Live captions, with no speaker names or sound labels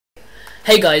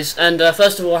Hey guys, and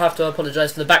first of all I have to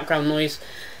apologise for the background noise.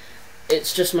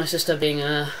 It's just my sister being,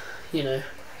 you know.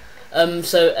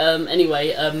 Anyway,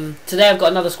 today I've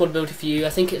got another squad builder for you. I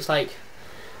think it's like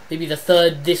maybe the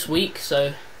third this week,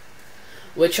 so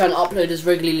we're trying to upload as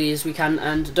regularly as we can,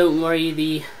 and don't worry,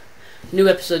 the new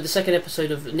episode, the second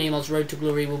episode of Neymar's Road to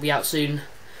Glory will be out soon.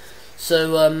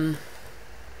 So,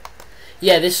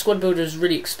 yeah, this squad builder is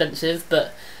really expensive,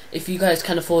 but if you guys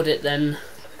can afford it, then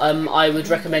I would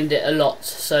recommend it a lot.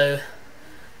 So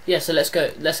yeah, so let's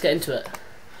get into it.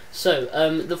 So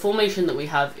the formation that we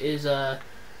have is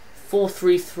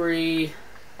 4-3-3.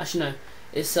 Actually no,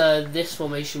 it's this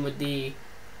formation with the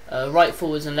right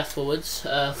forwards and left forwards,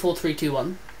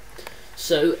 4-3-2-1.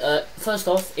 So first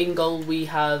off, in goal we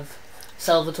have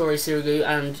Salvatore Sirigu,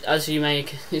 and as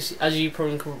you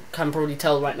can probably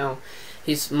tell right now,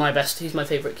 he's my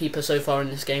favourite keeper so far in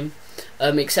this game,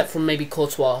 except from maybe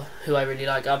Courtois, who I really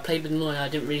like. I played with Neuer, I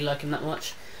didn't really like him that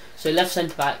much. So left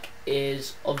centre back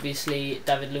is obviously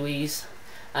David Luiz,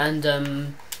 and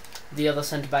the other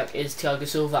centre back is Thiago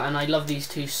Silva, and I love these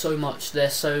two so much. They're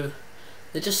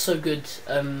just so good.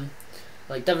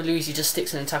 Like David Luiz, he just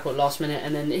sticks in a tackle at last minute,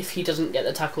 and then if he doesn't get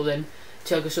the tackle, then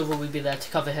Thiago Silva will be there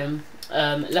to cover him.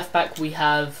 Left back we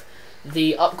have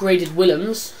the upgraded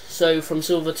Willems. So from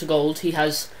silver to gold, he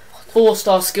has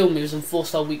 4-star skill moves and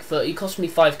 4-star weak foot. He cost me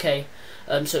 5k,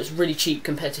 so it's really cheap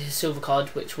compared to his silver card,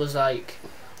 which was like,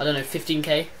 I don't know,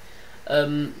 15k.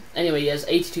 Anyway, he has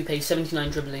 82 pace,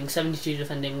 79 dribbling, 72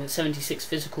 defending, 76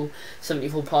 physical,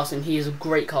 74 passing. He is a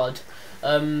great card.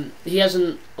 He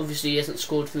hasn't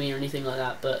scored for me or anything like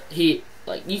that, but you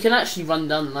can actually run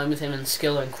down the line with him and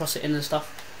skill and cross it in and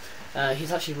stuff.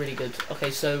 He's actually really good.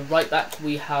 Okay, so right back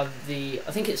we have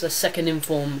I think it's the second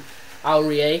inform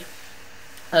Aurier.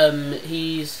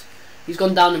 He's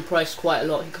gone down in price quite a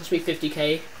lot. He cost me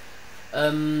 50k.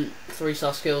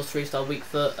 3-star skills, 3-star weak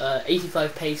foot,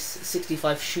 85 pace,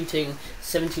 65 shooting,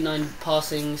 79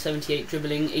 passing, 78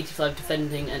 dribbling, 85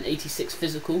 defending, and 86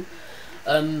 physical.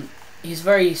 He's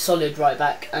very solid right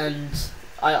back, and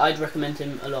I'd recommend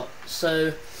him a lot.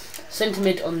 So centre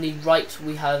mid on the right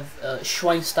we have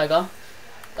Schweinsteiger.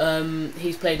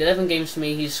 He's played 11 games for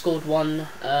me. He's scored 1,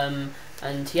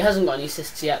 and he hasn't got any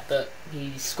assists yet, but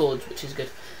he's scored, which is good.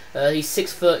 He's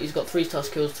 6 foot. He's got 3-star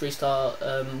skills,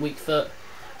 3-star weak foot,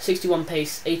 61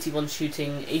 pace, 81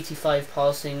 shooting, 85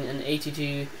 passing, and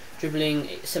 82 dribbling,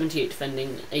 78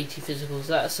 defending, 80 physicals.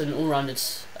 That's an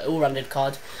all-rounded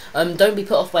card. Don't be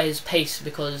put off by his pace,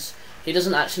 because he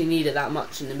doesn't actually need it that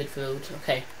much in the midfield.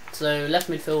 Okay, so left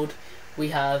midfield we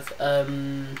have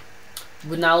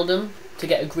Wijnaldum to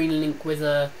get a green link with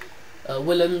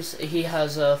Willems. He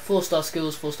has 4-star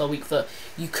skills, 4-star weak foot.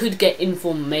 You could get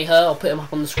inform Meher. I'll put him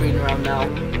up on the screen around now.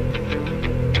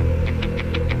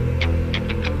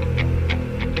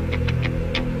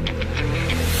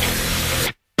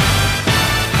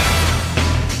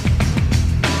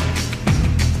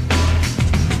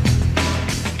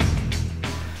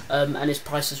 And his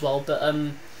price as well, but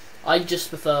I just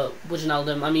prefer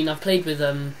Wijnaldum. I mean, I've played with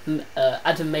Adam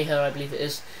Meher, I believe it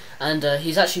is, and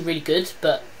he's actually really good,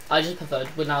 but I just preferred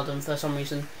Wijnaldum for some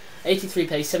reason. 83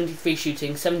 pace, 73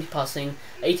 shooting, 70 passing,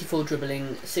 84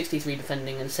 dribbling, 63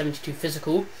 defending, and 72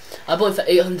 physical. I bought him for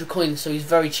 800 coins, so he's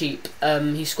very cheap.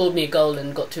 He scored me a goal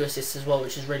and got 2 assists as well,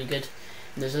 which is really good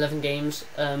in those 11 games.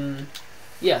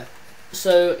 Yeah,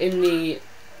 so in the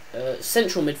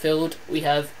central midfield we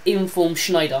have Inform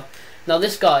Schneider. Now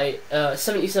this guy,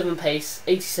 77 pace,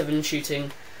 87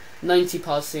 shooting, 90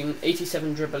 passing,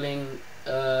 87 dribbling,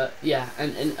 yeah,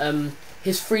 and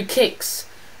his free kicks,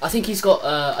 I think he's got,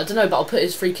 I don't know, but I'll put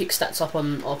his free kick stats up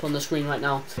on the screen right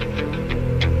now.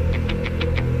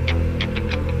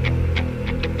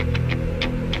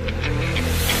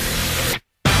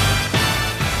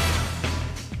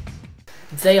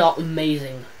 They are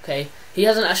amazing. Okay, he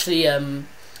hasn't actually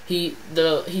he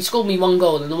scored me 1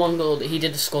 goal, and the 1 goal that he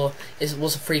did score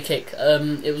was a free kick.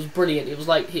 It was brilliant. It was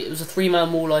like it was a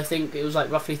 3-man wall. I think it was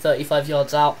like roughly 35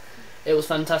 yards out. It was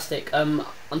fantastic.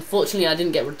 Unfortunately, I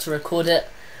didn't get to record it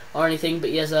or anything, but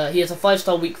he has a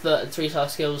 5-star weak foot and 3-star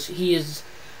skills. He is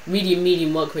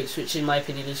medium work rate, which in my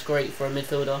opinion is great for a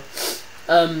midfielder.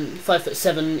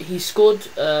 5'7". He scored.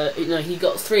 He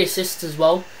got 3 assists as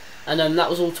well, and that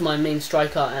was all to my main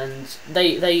striker. And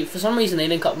they for some reason they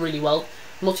link up really well.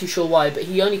 I'm not too sure why, but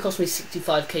he only cost me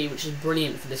 65k, which is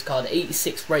brilliant for this card.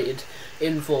 86 rated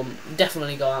in form.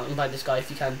 Definitely go out and buy this guy if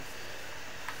you can.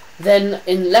 Then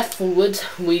in left forward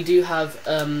we do have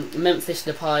Memphis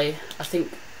Depay. I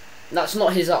think that's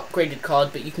not his upgraded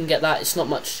card, but you can get that. It's not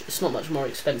much more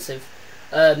expensive.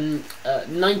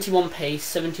 91 pace,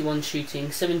 71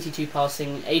 shooting, 72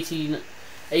 passing,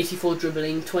 84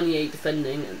 dribbling, 28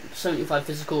 defending, and 75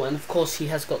 physical, and of course he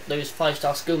has got those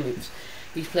 5-star skill moves.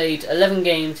 He's played 11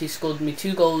 games, he's scored me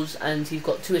 2 goals, and he's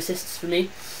got 2 assists for me.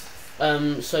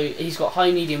 So he's got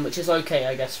high medium, which is okay,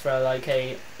 I guess, for like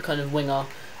a kind of winger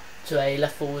to a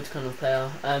left forward kind of player.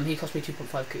 He cost me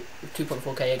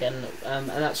 2.4k again, and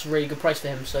that's a really good price for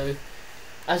him. So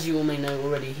as you all may know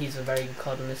already, he's a very good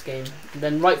card in this game. And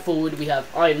then right forward we have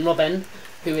Iron Robben,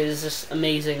 who is just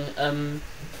amazing.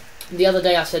 The other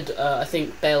day I said I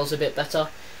think Bale's a bit better,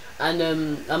 and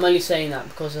I'm only saying that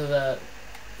because of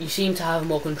you seem to have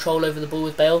more control over the ball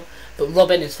with Bale, but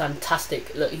Robben is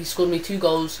fantastic. Look, he scored me 2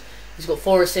 goals, he's got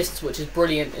 4 assists, which is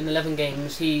brilliant in 11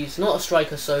 games. He's not a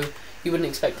striker, so you wouldn't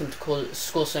expect him to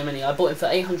score so many. I bought him for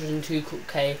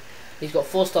 802k, he's got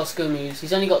 4-star skill moves,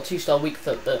 he's only got 2-star weak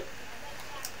foot, but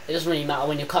it doesn't really matter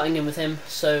when you're cutting in with him.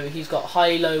 So he's got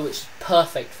high-low, which is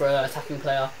perfect for an attacking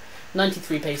player.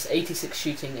 93 pace, 86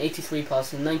 shooting, 83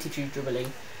 passing, 92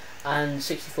 dribbling, and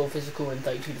 64 physical and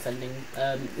 32 defending.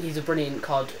 He's a brilliant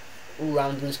card all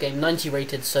round in this game, 90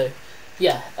 rated. So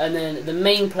yeah, and then the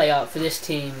main player for this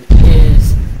team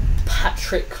is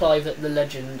Patrick Kluivert, the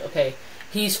legend. Okay,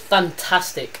 he's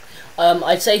fantastic.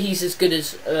 I'd say he's as good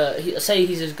as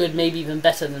maybe even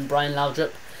better than Brian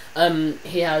Laudrup.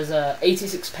 He has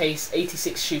 86 pace,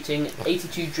 86 shooting,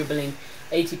 82 dribbling,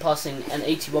 80 passing, and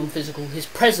 81 physical. His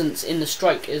presence in the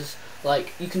strike is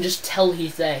like, you can just tell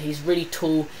he's there. He's really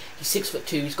tall. He's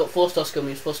 6'2". He's got 4-star skill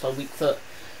moves, 4-star weak foot.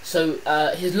 So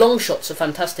his long shots are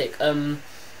fantastic.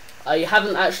 I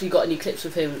haven't actually got any clips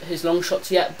of his long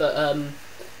shots yet, but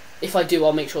if I do,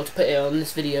 I'll make sure to put it on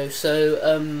this video.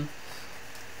 So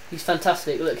he's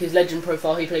fantastic. Look, his legend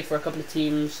profile. He played for a couple of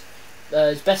teams.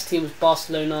 His best team was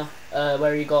Barcelona,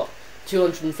 where he got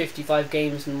 255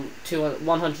 games and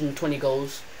 120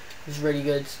 goals. It was really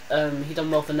good. He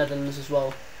done well for Netherlands as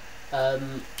well.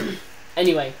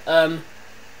 Anyway,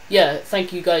 yeah,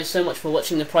 thank you guys so much for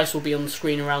watching. The price will be on the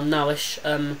screen around nowish.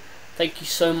 Thank you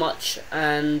so much,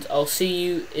 and I'll see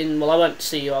you in, well, I won't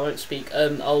see you, I won't speak.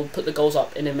 I'll put the goals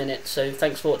up in a minute. So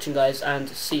thanks for watching, guys, and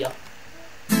see ya.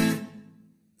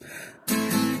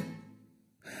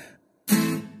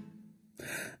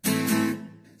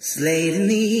 It's late in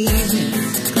the evening,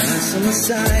 glass on my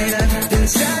side. I've been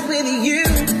sad with you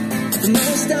for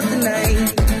most of the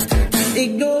night,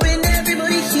 ignoring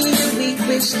everybody here. We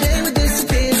wish they would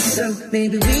disappear, so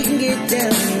maybe we can get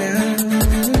down now.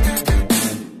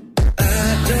 I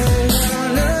don't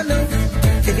wanna know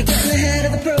if you're getting ahead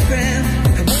of the program.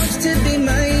 I want you to be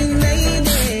my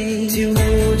lady, to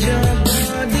hold your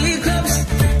body close,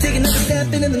 take another step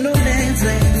into the no